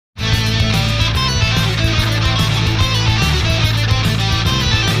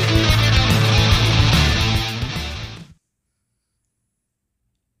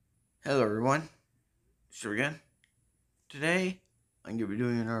So again, today I'm gonna be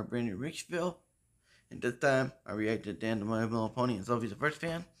doing another brand new Richville, and this time I reacted to Dan the My Little Pony and Sophie's the first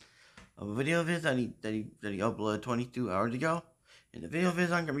fan of a video of his that he uploaded 22 hours ago. And the video of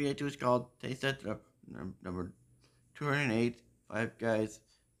his I'm gonna react to is called Taste Test number 208 Five Guys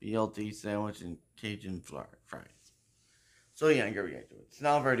BLT sandwich and Cajun fries. So yeah, I'm gonna react to it. So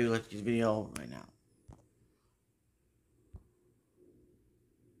now further ado, let's get the video right now.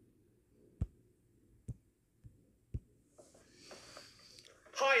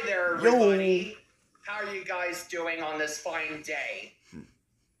 Hi there, everybody. How are you guys doing on this fine day?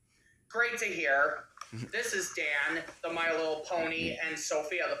 Great to hear. This is Dan, the My Little Pony, and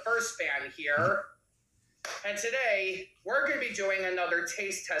Sophia, the first fan here. And today, we're going to be doing another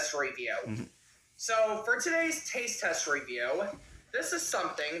taste test review. So, for today's taste test review, this is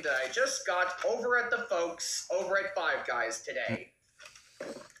something that I just got over at the folks over at Five Guys today.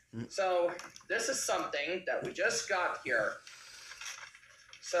 So, this is something that we just got here.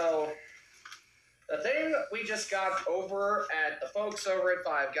 So, the thing we just got over at the folks over at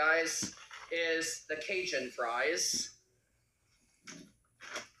Five Guys is the Cajun fries.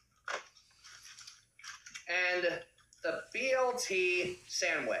 And the BLT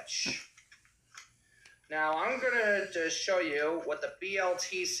sandwich. Now, I'm going to just show you what the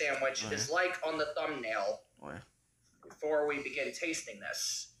BLT sandwich is like on the thumbnail before we begin tasting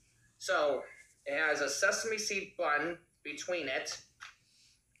this. So, it has a sesame seed bun between it.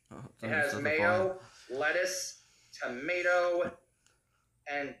 It has mayo, lettuce, tomato,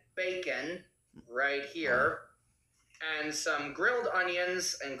 and bacon right here, and some grilled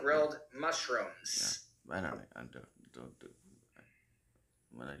onions and grilled mushrooms. Yeah, I don't do.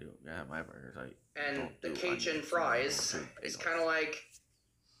 When I do, my burgers, and the Cajun fries is kind of like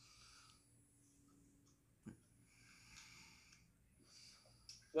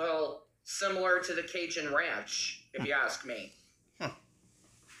similar to the Cajun ranch, if you ask me.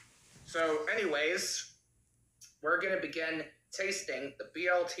 So, anyways, we're going to begin tasting the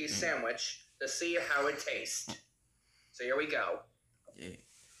BLT sandwich to see how it tastes. So, here we go. Yeah.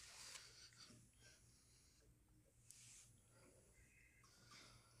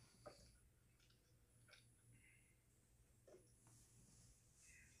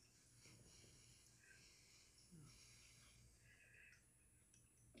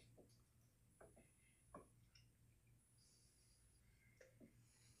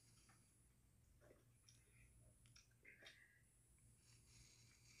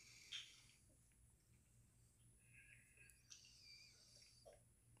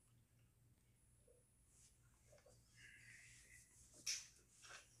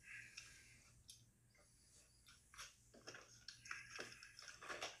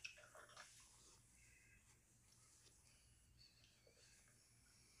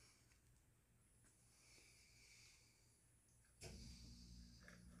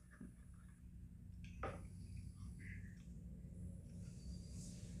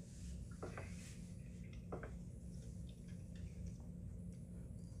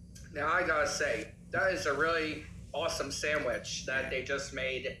 Now, I gotta say, that is a really awesome sandwich that they just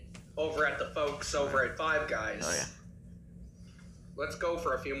made over at the folks over at Five Guys. Oh, yeah. Let's go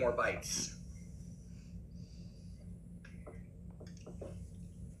for a few more bites.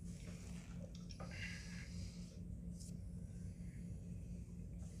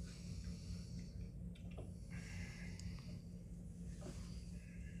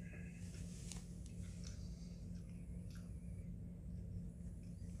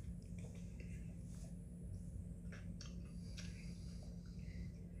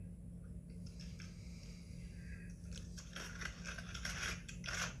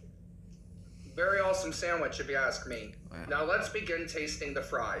 Very awesome sandwich, if you ask me. Now let's begin tasting the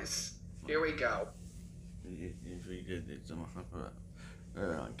fries. Here we go. If we did put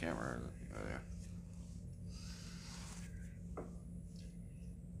it on camera earlier.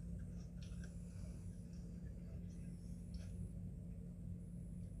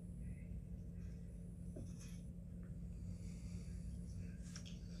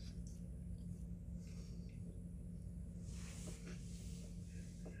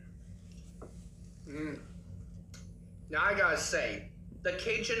 Now I gotta say, the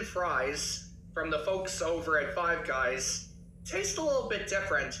Cajun fries from the folks over at Five Guys taste a little bit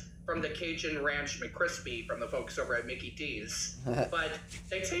different from the Cajun Ranch McCrispy from the folks over at Mickey D's. But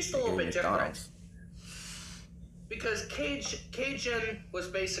they taste a little bit different. Because Cajun was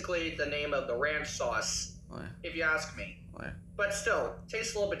basically the name of the ranch sauce, if you ask me. But still,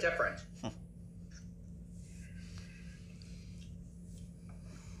 tastes a little bit different.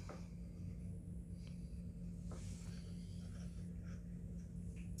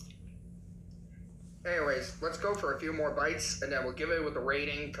 Anyways, let's go for a few more bites, and then we'll give it with a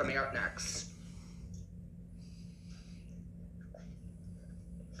rating coming up next.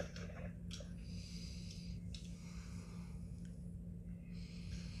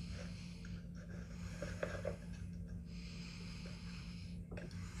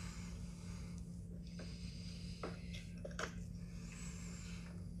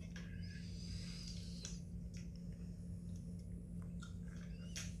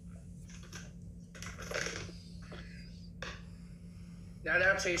 Now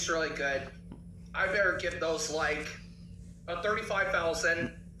that tastes really good. I better give those like a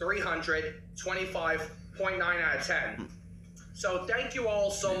 35,325.9 out of 10. So thank you all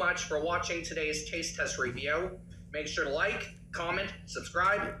so much for watching today's taste test review. Make sure to like, comment,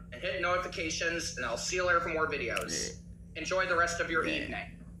 subscribe, and hit notifications, and I'll see you later for more videos. Enjoy the rest of your evening.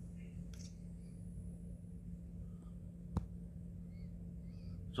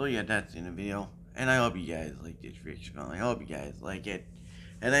 So yeah, that's in the video. And I hope you guys like this reaction. I hope you guys like it.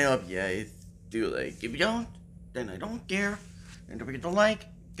 And I hope you guys do like. If you don't, then I don't care. And don't forget to like,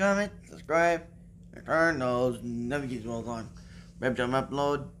 comment, subscribe, and turn those notifications bells on. Every time I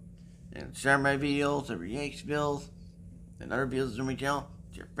upload and share my videos, and reaction videos, and other videos on my channel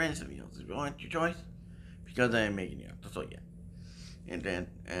to your friends and videos if you want your choice. Because I am making it. So yeah. And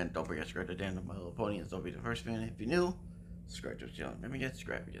don't forget to subscribe to Dan, My Little Pony, and so be the first fan. If you're new, subscribe to the channel. Remember,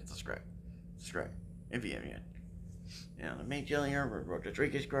 subscribe. Subscribe. If you haven't yet. And on the main channel here, we're about to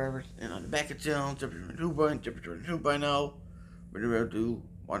 3K subscribers. And on the back of the channel, jump to 2 by now. We're about to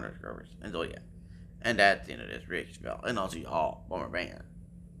 100 subscribers. And so yeah. And that's the end of this reaction video. And I'll see you all one more banger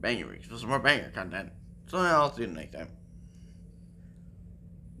reaction for some more banger content. So I'll see you next time.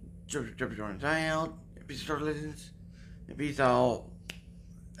 Triple Jordan out. Peace out, legends. And peace out,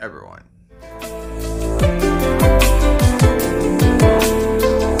 everyone.